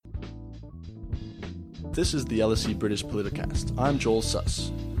This is the LSE British Politicast. I'm Joel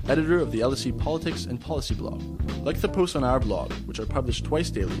Suss, editor of the LSE Politics and Policy blog. Like the posts on our blog, which are published twice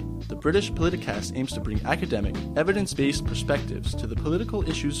daily, the British Politicast aims to bring academic, evidence-based perspectives to the political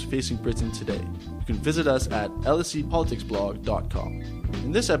issues facing Britain today. You can visit us at lsepoliticsblog.com.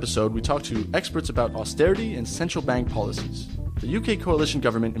 In this episode, we talk to experts about austerity and central bank policies. The UK coalition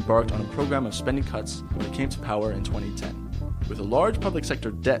government embarked on a program of spending cuts when it came to power in 2010. With a large public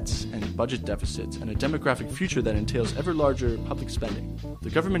sector debt and budget deficit and a demographic future that entails ever larger public spending, the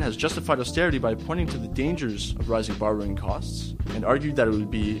government has justified austerity by pointing to the dangers of rising borrowing costs and argued that it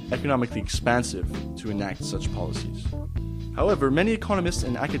would be economically expansive to enact such policies. However, many economists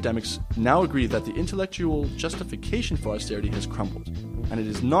and academics now agree that the intellectual justification for austerity has crumbled, and it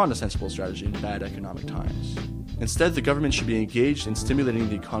is not a sensible strategy in bad economic times. Instead, the government should be engaged in stimulating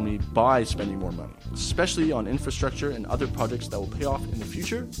the economy by spending more money, especially on infrastructure and other projects that will pay off in the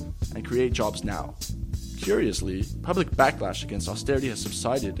future and create jobs now. Curiously, public backlash against austerity has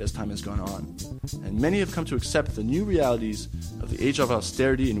subsided as time has gone on, and many have come to accept the new realities of the age of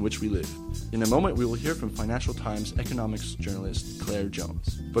austerity in which we live. In a moment, we will hear from Financial Times economics journalist Claire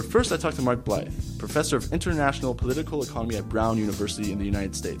Jones. But first, I talked to Mark Blyth, professor of international political economy at Brown University in the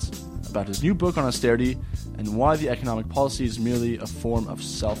United States, about his new book on austerity and why the economic policy is merely a form of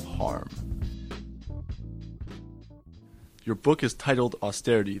self-harm. Your book is titled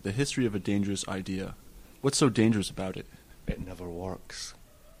Austerity, The History of a Dangerous Idea. What's so dangerous about it? It never works.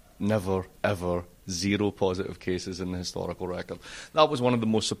 Never, ever. Zero positive cases in the historical record. That was one of the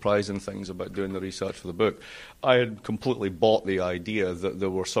most surprising things about doing the research for the book. I had completely bought the idea that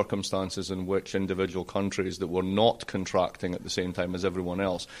there were circumstances in which individual countries that were not contracting at the same time as everyone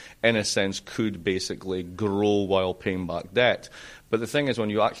else, in a sense, could basically grow while paying back debt. But the thing is,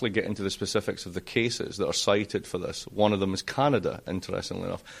 when you actually get into the specifics of the cases that are cited for this, one of them is Canada, interestingly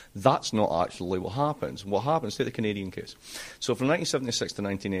enough, that's not actually what happens. What happens, take the Canadian case. So from 1976 to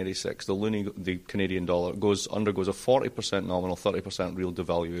 1986, the Canadian dollar undergoes a 40% nominal, 30% real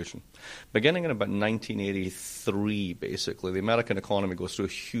devaluation. Beginning in about 1983, basically, the American economy goes through a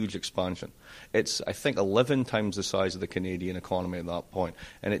huge expansion. It's, I think, 11 times the size of the Canadian economy at that point,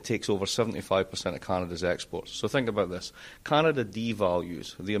 and it takes over 75% of Canada's exports. So think about this. Canada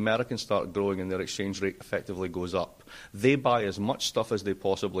devalues, the Americans start growing and their exchange rate effectively goes up. They buy as much stuff as they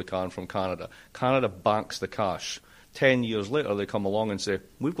possibly can from Canada. Canada banks the cash. 10 years later, they come along and say,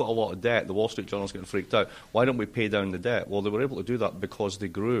 we've got a lot of debt. The Wall Street Journal's getting freaked out. Why don't we pay down the debt? Well, they were able to do that because they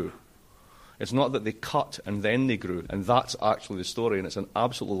grew. It's not that they cut and then they grew, and that's actually the story, and it's an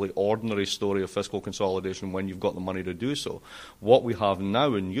absolutely ordinary story of fiscal consolidation when you've got the money to do so. What we have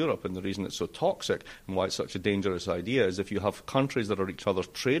now in Europe, and the reason it's so toxic and why it's such a dangerous idea, is if you have countries that are each other's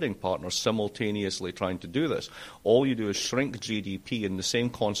trading partners simultaneously trying to do this, all you do is shrink GDP and the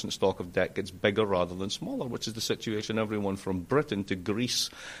same constant stock of debt gets bigger rather than smaller, which is the situation everyone from Britain to Greece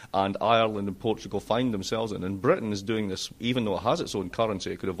and Ireland and Portugal find themselves in. And Britain is doing this, even though it has its own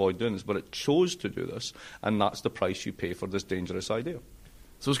currency, it could avoid doing this, but it chose to do this, and that's the price you pay for this dangerous idea.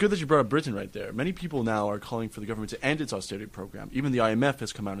 So it's good that you brought up Britain right there. Many people now are calling for the government to end its austerity program. Even the IMF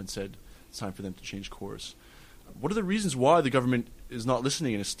has come out and said it's time for them to change course. What are the reasons why the government is not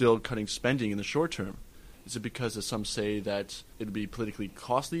listening and is still cutting spending in the short term? Is it because, as some say, that it would be politically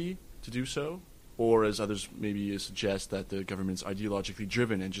costly to do so? Or, as others maybe suggest, that the government's ideologically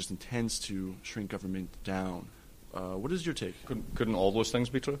driven and just intends to shrink government down? What is your take? Couldn't all those things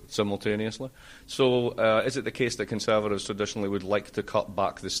be true simultaneously? So is it the case that Conservatives traditionally would like to cut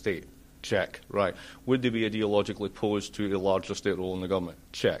back the state? Check, right. Would they be ideologically opposed to a larger state role in the government?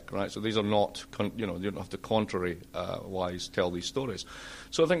 Check, right. So these are not, you don't have to contrary-wise tell these stories.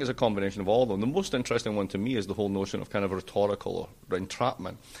 So I think it's a combination of all of them. The most interesting one to me is the whole notion of kind of rhetorical or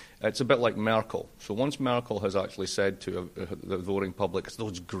entrapment. It's a bit like Merkel. So once Merkel has actually said to the voting public, it's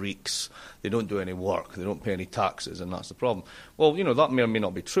those Greeks, they don't do any work, they don't pay any taxes, and that's the problem. Well, that may or may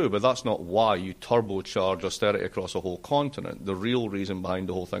not be true, but that's not why you turbocharge austerity across a whole continent. The real reason behind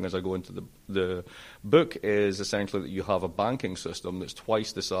the whole thing, as I go into the book, is essentially that you have a banking system that's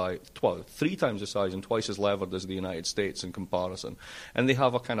three times the size and twice as levered as the United States in comparison. And they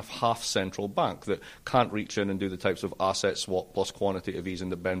have a kind of half-central bank that can't reach in and do the types of asset swap plus quantitative easing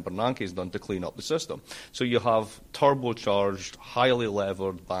that Ben Bernanke has done to clean up the system. So you have turbocharged, highly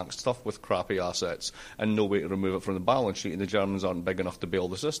levered banks stuffed with crappy assets and no way to remove it from the balance sheet, and the Germans aren't big enough to bail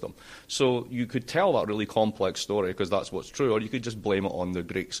the system. So you could tell that really complex story because that's what's true, or you could just blame it on the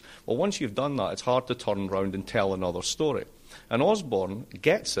Greeks. Well, once you've done that, it's hard to turn around and tell another story. And Osborne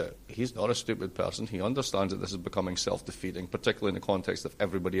gets it. He's not a stupid person. He understands that this is becoming self-defeating, particularly in the context of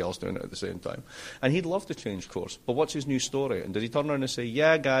everybody else doing it at the same time. And he'd love to change course. But what's his new story? And did he turn around and say,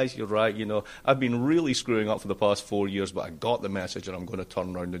 yeah, guys, you're right, I've been really screwing up for the past 4 years, but I got the message and I'm going to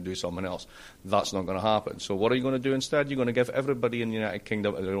turn around and do something else? That's not going to happen. So what are you going to do instead? You're going to give everybody in the United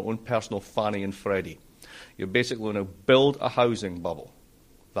Kingdom their own personal Fannie and Freddie. You're basically going to build a housing bubble.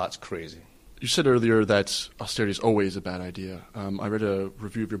 That's crazy. You said earlier that austerity is always a bad idea. I read a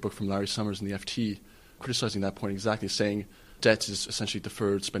review of your book from Larry Summers in the FT criticizing that point exactly, saying debt is essentially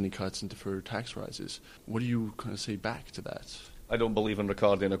deferred spending cuts and deferred tax rises. What do you kind of say back to that? I don't believe in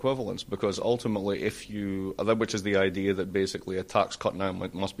Ricardian equivalence, because ultimately which is the idea that basically a tax cut now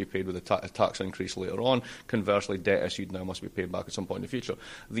must be paid with a tax increase later on. Conversely, debt issued now must be paid back at some point in the future.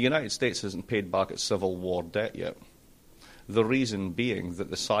 The United States hasn't paid back its Civil War debt yet. The reason being that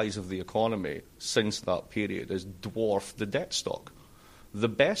the size of the economy since that period has dwarfed the debt stock. The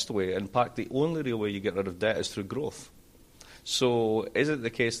best way, in fact, the only real way you get rid of debt is through growth. So is it the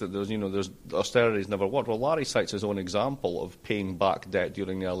case that there's austerity's never worked? Well, Larry cites his own example of paying back debt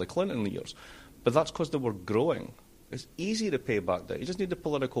during the early Clinton years. But that's because they were growing. It's easy to pay back debt. You just need the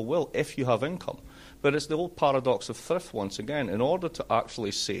political will if you have income. But it's the old paradox of thrift once again. In order to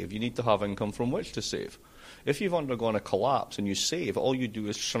actually save, you need to have income from which to save. If you've undergone a collapse and you save, all you do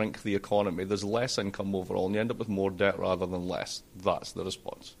is shrink the economy. There's less income overall, and you end up with more debt rather than less. That's the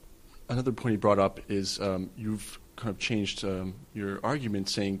response. Another point he brought up is you've kind of changed your argument,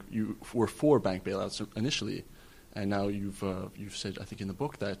 saying you were for bank bailouts initially, and now you've said, I think in the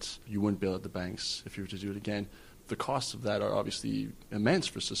book, that you wouldn't bail out the banks if you were to do it again. The costs of that are obviously immense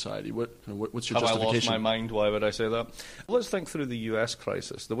for society. What's your justification? Have I lost my mind? Why would I say that? Let's think through the US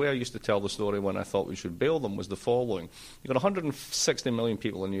crisis. The way I used to tell the story when I thought we should bail them was the following. You've got 160 million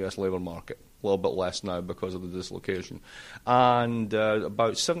people in the US labour market, a little bit less now because of the dislocation. And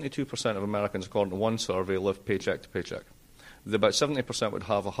about 72% of Americans, according to one survey, live paycheck to paycheck. About 70% would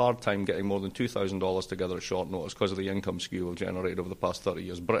have a hard time getting more than $2,000 together at short notice because of the income skew we've generated over the past 30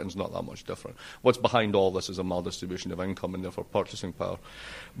 years. Britain's not that much different. What's behind all this is a maldistribution of income and therefore purchasing power.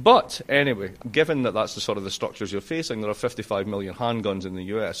 But anyway, given that that's the sort of the structures you're facing, there are 55 million handguns in the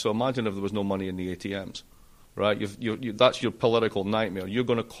US. So imagine if there was no money in the ATMs. Right, that's your political nightmare. You're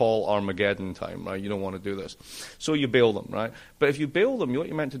going to call Armageddon time, right? You don't want to do this. So you bail them, right? But if you bail them, what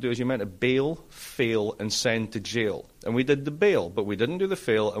you're meant to do is you're meant to bail, fail, and send to jail. And we did the bail, but we didn't do the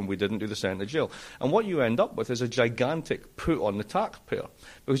fail, and we didn't do the send to jail. And what you end up with is a gigantic put on the taxpayer.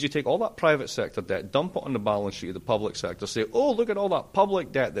 Because you take all that private sector debt, dump it on the balance sheet of the public sector, say, oh, look at all that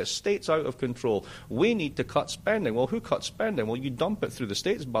public debt, the state's out of control. We need to cut spending. Well, who cuts spending? Well, you dump it through the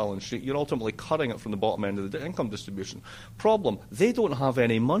state's balance sheet. You're ultimately cutting it from the bottom end of the income distribution. Problem, they don't have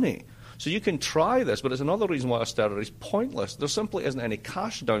any money. So you can try this, but it's another reason why austerity is pointless. There simply isn't any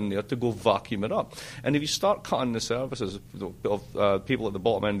cash down there to go vacuum it up. And if you start cutting the services of people at the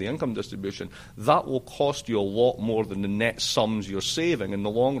bottom end of the income distribution, that will cost you a lot more than the net sums you're saving in the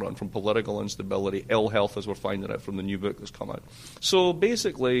long run from political instability, ill health, as we're finding out from the new book that's come out. So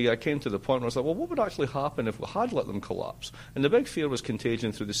basically, I came to the point where I was like, well, what would actually happen if we had let them collapse? And the big fear was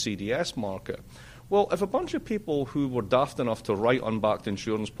contagion through the CDS market. Well, if a bunch of people who were daft enough to write unbacked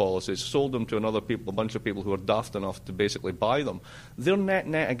insurance policies sold them to a bunch of people who were daft enough to basically buy them, they're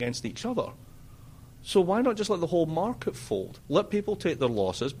net against each other. So why not just let the whole market fold? Let people take their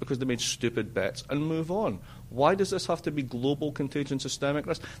losses because they made stupid bets and move on. Why does this have to be global contagion systemic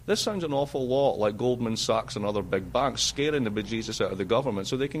risk? This sounds an awful lot like Goldman Sachs and other big banks scaring the bejesus out of the government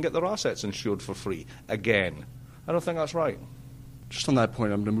so they can get their assets insured for free again. I don't think that's right. Just on that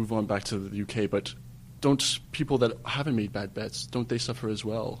point, I'm going to move on back to the UK, but don't people that haven't made bad bets, don't they suffer as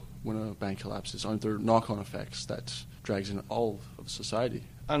well when a bank collapses? Aren't there knock-on effects that drags in all of society?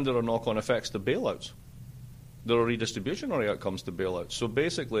 And there are knock-on effects to bailouts. There are redistributionary outcomes to bailouts. So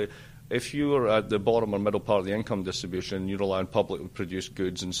basically, if you're at the bottom or middle part of the income distribution, you're allowing publicly produced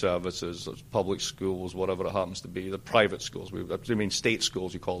goods and services, public schools, whatever it happens to be, the private schools, state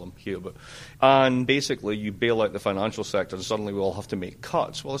schools you call them here, and basically you bail out the financial sector and suddenly we all have to make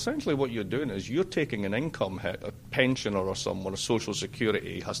cuts. Well, essentially what you're doing is you're taking an income hit, a pensioner or someone, a social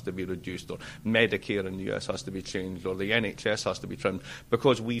security has to be reduced, or Medicare in the US has to be changed, or the NHS has to be trimmed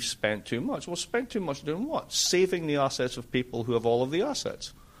because we've spent too much. Well, spent too much doing what? Saving the assets of people who have all of the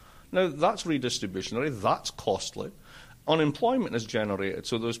assets. Now, that's redistributionary, that's costly. Unemployment is generated,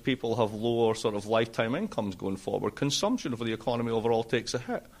 so those people have lower sort of lifetime incomes going forward. Consumption for the economy overall takes a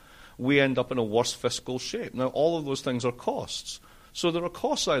hit. We end up in a worse fiscal shape. Now, all of those things are costs. So there are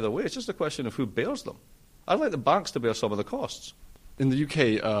costs either way. It's just a question of who bears them. I'd like the banks to bear some of the costs. In the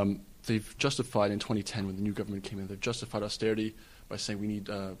UK, they've justified in 2010 when the new government came in, they've justified austerity by saying we need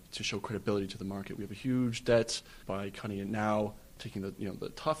to show credibility to the market. We have a huge debt by cutting it now, taking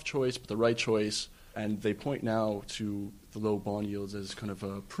the tough choice but the right choice, and they point now to the low bond yields as kind of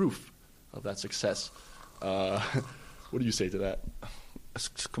a proof of that success. What do you say to that?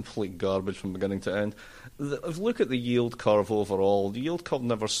 It's complete garbage from beginning to end. Look at the yield curve overall. The yield curve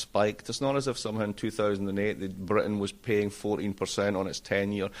never spiked. It's not as if somehow in 2008 Britain was paying 14% on its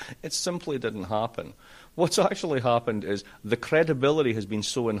 10-year. It simply didn't happen. What's actually happened is the credibility has been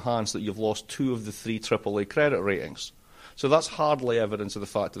so enhanced that you've lost 2 of the 3 AAA credit ratings. So that's hardly evidence of the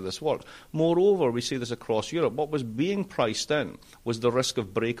fact that this worked. Moreover, we see this across Europe. What was being priced in was the risk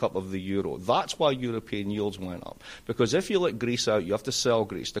of breakup of the euro. That's why European yields went up. Because if you let Greece out, you have to sell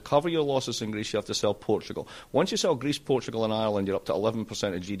Greece. To cover your losses in Greece, you have to sell Portugal. Once you sell Greece, Portugal and Ireland, you're up to 11%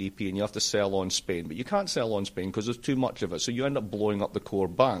 of GDP, and you have to sell on Spain. But you can't sell on Spain because there's too much of it, so you end up blowing up the core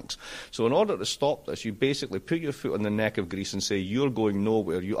banks. So in order to stop this, you basically put your foot on the neck of Greece and say, you're going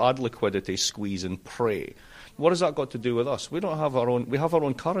nowhere. You add liquidity, squeeze and pray. What has that got to do with us? We have our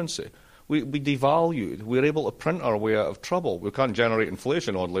own currency. We devalued. We're able to print our way out of trouble. We can't generate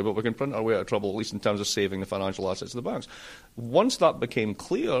inflation, oddly, but we can print our way out of trouble, at least in terms of saving the financial assets of the banks. Once that became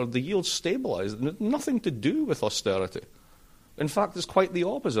clear, the yields stabilised. It had nothing to do with austerity. In fact, it's quite the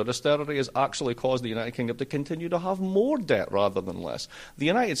opposite. Austerity has actually caused the United Kingdom to continue to have more debt rather than less. The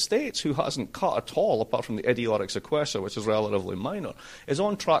United States, who hasn't cut at all, apart from the idiotic sequester, which is relatively minor, is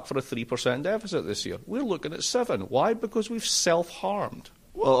on track for a 3% deficit this year. We're looking at 7. Why? Because we've self-harmed.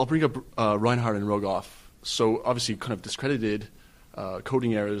 Well, I'll bring up Reinhart and Rogoff. So obviously kind of discredited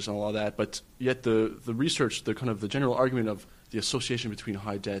coding errors and all of that, but yet the research, the general argument of the association between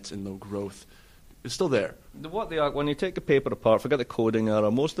high debts and low growth is still there. When you take a paper apart, forget the coding error,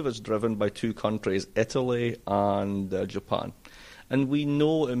 most of it's driven by 2 countries, Italy and Japan. And we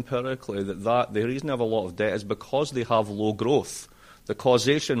know empirically that the reason they have a lot of debt is because they have low growth. The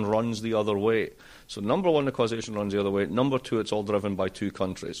causation runs the other way. So number 1, the causation runs the other way. Number 2, it's all driven by 2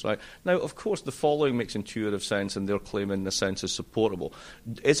 countries. Right? Now, of course, the following makes intuitive sense, and they're claiming the sense is supportable.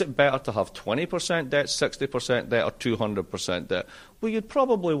 Is it better to have 20% debt, 60% debt, or 200% debt? Well, you'd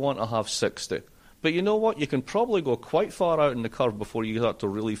probably want to have 60. But you know what? You can probably go quite far out in the curve before you start to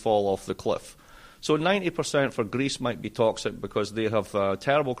really fall off the cliff. So 90% for Greece might be toxic because they have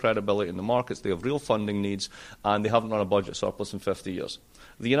terrible credibility in the markets, they have real funding needs, and they haven't run a budget surplus in 50 years.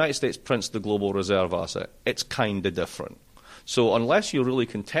 The United States prints the global reserve asset. It's kind of different. So unless you really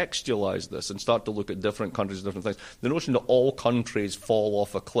contextualize this and start to look at different countries and different things, the notion that all countries fall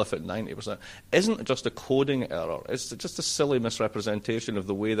off a cliff at 90% isn't just a coding error. It's just a silly misrepresentation of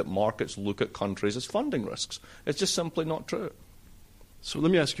the way that markets look at countries as funding risks. It's just simply not true. So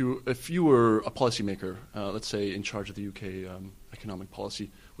let me ask you, if you were a policymaker, let's say in charge of the UK economic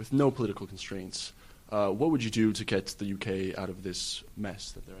policy, with no political constraints, what would you do to get the UK out of this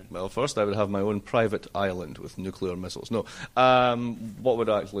mess that they're in? Well, first I would have my own private island with nuclear missiles. No. What would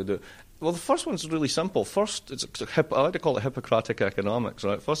I actually do? Well, the first one's really simple. First, I like to call it Hippocratic economics,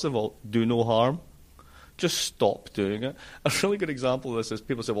 right? First of all, do no harm. Just stop doing it. A really good example of this is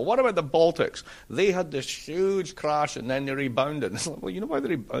people say, well, what about the Baltics? They had this huge crash and then they rebounded. It's like, well, you know why they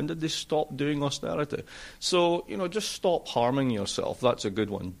rebounded? They stopped doing austerity. So, just stop harming yourself. That's a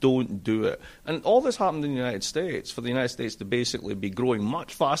good one. Don't do it. And all this happened in the United States, for the United States to basically be growing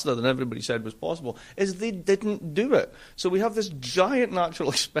much faster than everybody said was possible, is they didn't do it. So we have this giant natural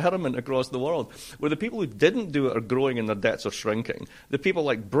experiment across the world where the people who didn't do it are growing and their debts are shrinking. The people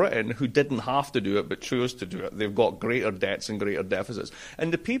like Britain who didn't have to do it but chose to do it, they've got greater debts and greater deficits.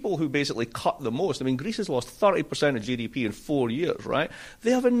 And the people who basically cut the most, Greece has lost 30% of GDP in 4 years, right?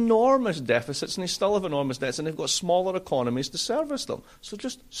 They have enormous deficits and they still have enormous debts and they've got smaller economies to service them. So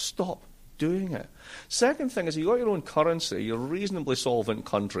just stop doing it. Second thing is you've got your own currency, you're a reasonably solvent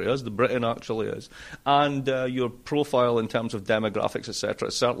country, as the Britain actually is, and your profile in terms of demographics, etc.,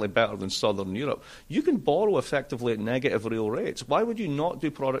 is certainly better than Southern Europe. You can borrow effectively at negative real rates. Why would you not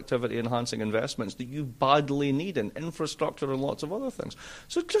do productivity-enhancing investments that you badly need in infrastructure and lots of other things?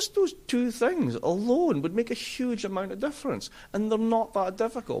 So just those 2 things alone would make a huge amount of difference, and they're not that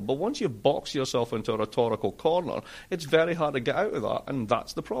difficult. But once you box yourself into a rhetorical corner, it's very hard to get out of that, and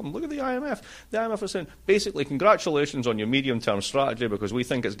that's the problem. Look at the IMF. The IMF is saying, basically, congratulations on your medium-term strategy because we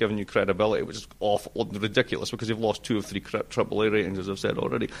think it's given you credibility, which is awful, ridiculous because you've lost 2 of 3 AAA ratings, as I've said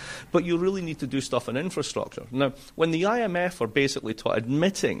already. But you really need to do stuff in infrastructure. Now, when the IMF are basically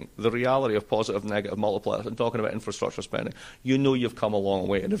admitting the reality of positive, negative multipliers and talking about infrastructure spending, you know you've come a long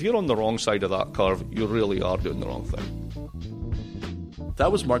way. And if you're on the wrong side of that curve, you really are doing the wrong thing.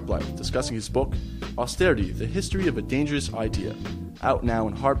 That was Mark Blyth discussing his book, Austerity, The History of a Dangerous Idea, out now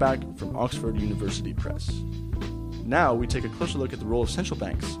in hardback from Oxford University Press. Now we take a closer look at the role of central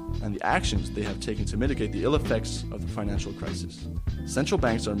banks and the actions they have taken to mitigate the ill effects of the financial crisis. Central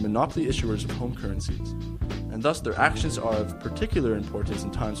banks are monopoly issuers of home currencies, and thus their actions are of particular importance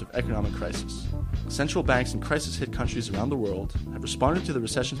in times of economic crisis. Central banks in crisis-hit countries around the world have responded to the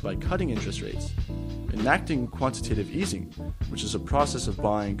recessions by cutting interest rates, enacting quantitative easing, which is a process of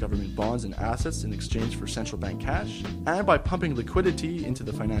buying government bonds and assets in exchange for central bank cash, and by pumping liquidity into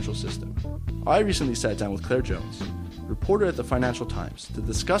the financial system. I recently sat down with Claire Jones, reporter at the Financial Times, to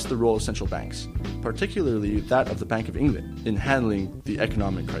discuss the role of central banks, particularly that of the Bank of England, in handling the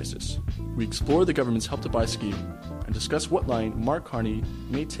economic crisis. We explore the government's Help to Buy scheme and discuss what line Mark Carney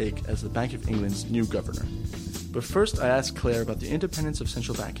may take as the Bank of England's new governor. But first, I asked Claire about the independence of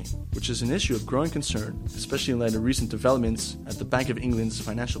central banking, which is an issue of growing concern, especially in light of recent developments at the Bank of England's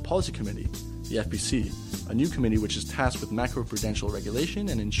Financial Policy Committee, the FPC, a new committee which is tasked with macroprudential regulation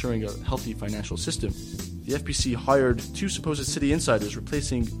and ensuring a healthy financial system. The FPC hired 2 supposed city insiders,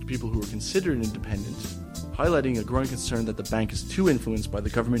 replacing people who were considered independent, highlighting a growing concern that the bank is too influenced by the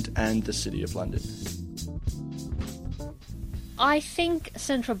government and the City of London. I think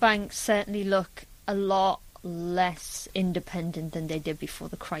central banks certainly look a lot less independent than they did before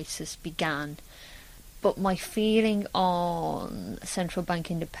the crisis began. But my feeling on central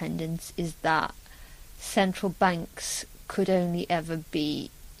bank independence is that central banks could only ever be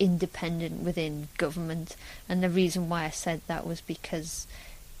independent within government. And the reason why I said that was because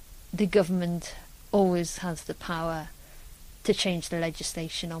the government always has the power to change the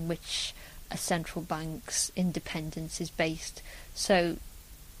legislation on which a central bank's independence is based. So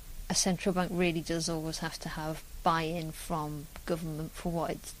a central bank really does always have to have buy-in from government for what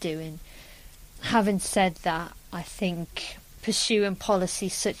it's doing. Having said that, I think pursuing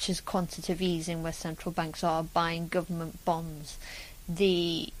policies such as quantitative easing, where central banks are buying government bonds,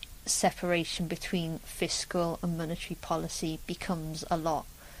 the separation between fiscal and monetary policy becomes a lot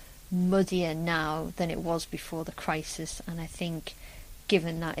muddier now than it was before the crisis. And I think,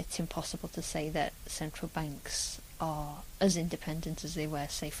 given that, it's impossible to say that central banks are as independent as they were,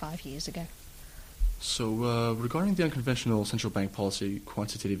 say, 5 years ago. So, regarding the unconventional central bank policy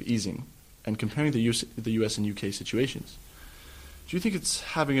quantitative easing, and comparing the US and UK situations, do you think it's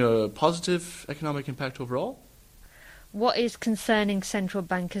having a positive economic impact overall? What is concerning central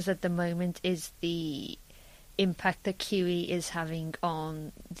bankers at the moment is the impact that QE is having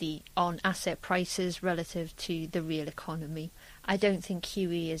on asset prices relative to the real economy. I don't think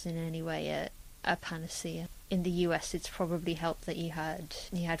QE is in any way a panacea. In the US, it's probably helped that you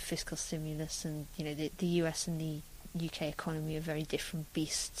had fiscal stimulus, and the US and the UK economy are very different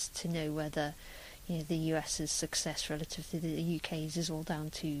beasts to know whether the US's success relative to the UK's is all down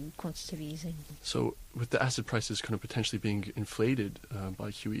to quantitative easing. So with the asset prices kind of potentially being inflated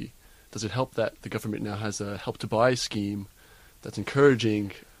by QE, does it help that the government now has a Help to Buy scheme that's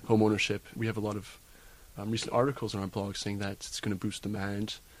encouraging home ownership? We have a lot of recent articles on our blog saying that it's going to boost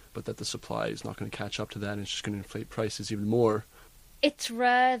demand, but that the supply is not going to catch up to that and it's just going to inflate prices even more. It's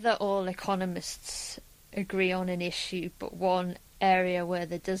rare that all economists agree on an issue, but one area where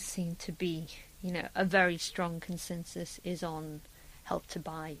there does seem to be a very strong consensus is on Help to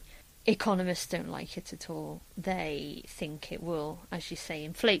Buy. Economists don't like it at all. They think it will, as you say,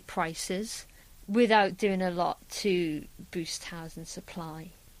 inflate prices without doing a lot to boost housing supply.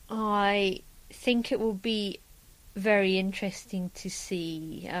 I think it will be very interesting to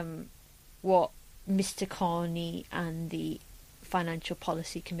see what Mr. Carney and the Financial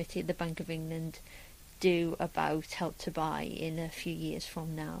Policy Committee at the Bank of England do about Help to Buy in a few years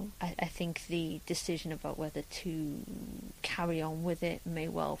from now. I think the decision about whether to carry on with it may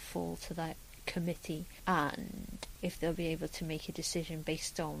well fall to that committee, and if they'll be able to make a decision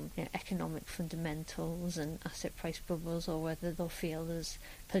based on economic fundamentals and asset price bubbles, or whether they'll feel there's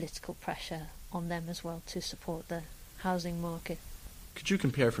political pressure on them as well to support the housing market. Could you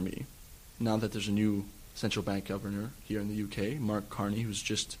compare for me, now that there's a new central bank governor here in the UK, Mark Carney, who's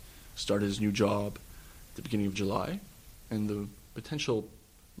just started his new job at the beginning of July, and the potential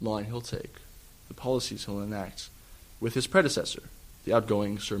line he'll take, the policies he'll enact, with his predecessor, the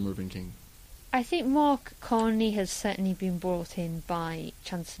outgoing Sir Mervyn King? I think Mark Carney has certainly been brought in by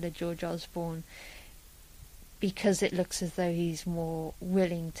Chancellor George Osborne because it looks as though he's more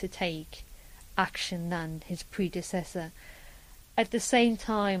willing to take action than his predecessor. At the same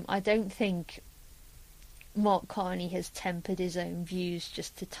time, I don't think Mark Carney has tempered his own views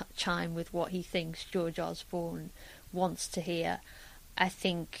just to chime with what he thinks George Osborne wants to hear. I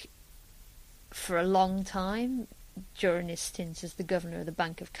think for a long time during his stint as the governor of the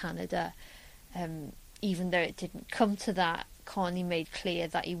Bank of Canada. Even though it didn't come to that, Carney made clear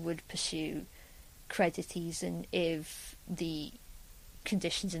that he would pursue credit easing if the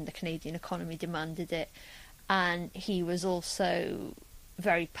conditions in the Canadian economy demanded it. And he was also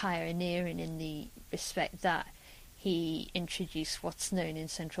very pioneering in the respect that he introduced what's known in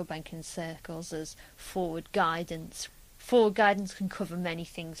central banking circles as forward guidance. Forward guidance can cover many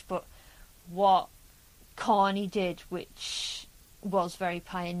things, but what Carney did, which was very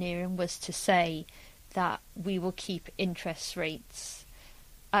pioneering, was to say that we will keep interest rates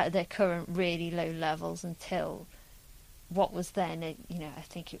at their current really low levels until what was then, I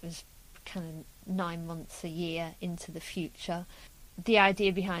think it was kind of 9 months, a year into the future. The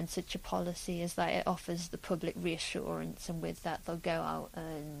idea behind such a policy is that it offers the public reassurance, and with that they'll go out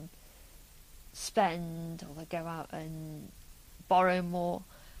and spend, or they'll go out and borrow more.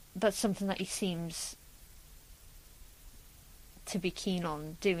 That's something that he seems to be keen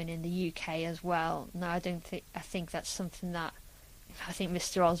on doing in the UK as well. Now, I think that's something that, I think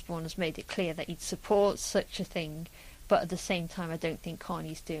Mr Osborne has made it clear that he'd support such a thing, but at the same time I don't think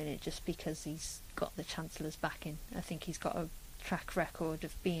Carney's doing it just because he's got the Chancellor's backing. I think he's got a track record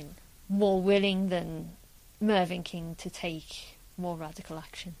of being more willing than Mervyn King to take more radical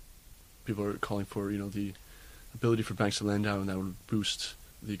action. People are calling for, the ability for banks to lend out, and that would boost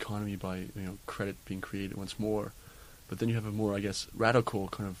the economy by, credit being created once more. But then you have a more, radical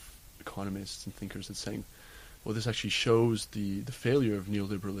kind of economists and thinkers that's saying, well, this actually shows the failure of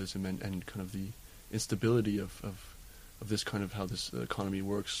neoliberalism and kind of the instability of this kind of how this economy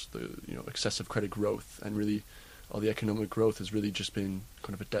works, the excessive credit growth, and really all the economic growth has really just been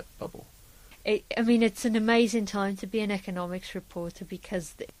kind of a debt bubble. It's an amazing time to be an economics reporter,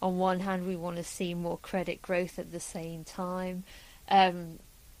 because on one hand we want to see more credit growth, at the same time that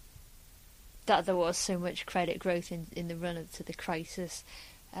there was so much credit growth in the run-up to the crisis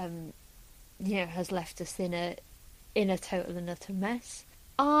has left us in a total and utter mess.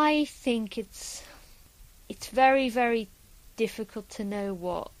 I think it's very, very difficult to know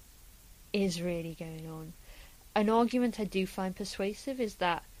what is really going on. An argument I do find persuasive is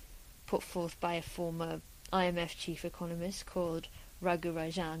that put forth by a former IMF chief economist called Raghu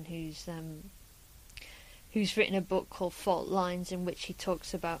Rajan, who's written a book called Fault Lines, in which he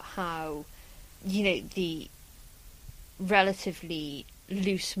talks about how the relatively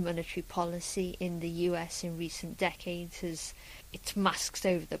loose monetary policy in the US in recent decades it's masked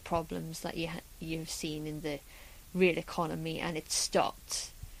over the problems that you've seen in the real economy, and it's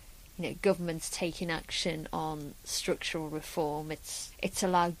stopped governments taking action on structural reform. It's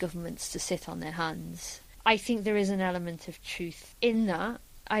allowed governments to sit on their hands. I think there is an element of truth in that.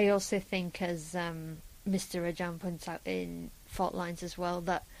 I also think, as Mr Rajan points out in Fault Lines as well,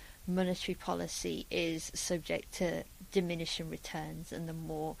 that monetary policy is subject to diminishing returns, and the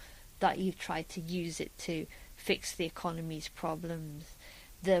more that you try to use it to fix the economy's problems,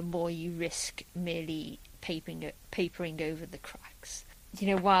 the more you risk merely papering over the cracks.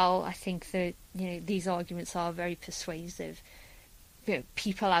 While I think that these arguments are very persuasive,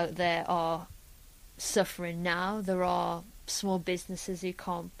 people out there are suffering now. There are small businesses who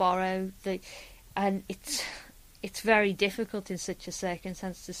can't borrow, and it's very difficult in such a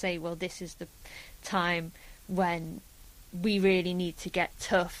circumstance to say, well, this is the time when we really need to get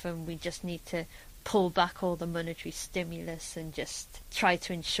tough and we just need to pull back all the monetary stimulus and just try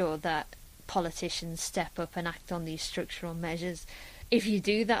to ensure that politicians step up and act on these structural measures. If you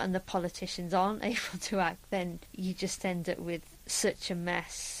do that and the politicians aren't able to act, then you just end up with such a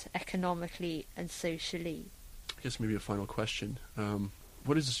mess economically and socially. I guess maybe a final question.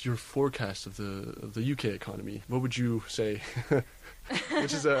 What is your forecast of the UK economy? What would you say?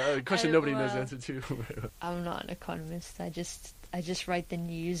 Which is a question nobody knows the answer to. I'm not an economist. I just write the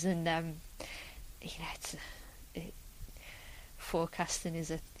news, and forecasting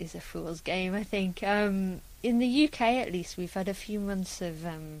is a fool's game, I think. In the UK, at least, we've had a few months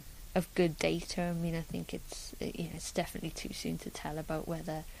of good data. I think it's definitely too soon to tell about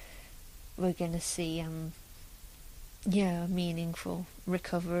whether we're going to see a meaningful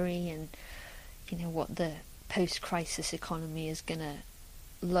recovery, and what the post-crisis economy is going to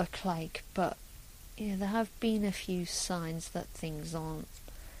look like. But there have been a few signs that things aren't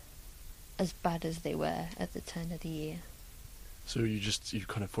as bad as they were at the turn of the year. So you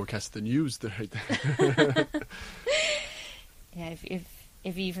kind of forecast the news there, right there. Yeah,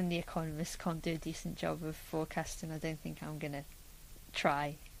 if even the economists can't do a decent job of forecasting, I don't think I'm going to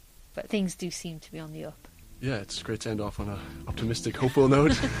try. But things do seem to be on the up. Yeah, it's great to end off on an optimistic, hopeful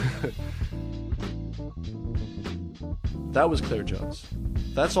note. That was Claire Jones.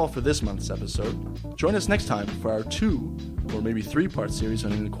 That's all for this month's episode. Join us next time for our 2 or maybe 3-part series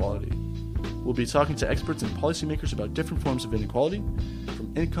on inequality. We'll be talking to experts and policymakers about different forms of inequality,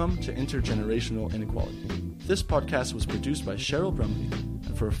 from income to intergenerational inequality. This podcast was produced by Cheryl Brumley,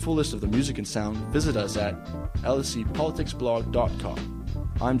 and for a full list of the music and sound, visit us at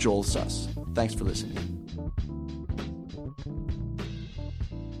lscpoliticsblog.com. I'm Joel Suss. Thanks for listening.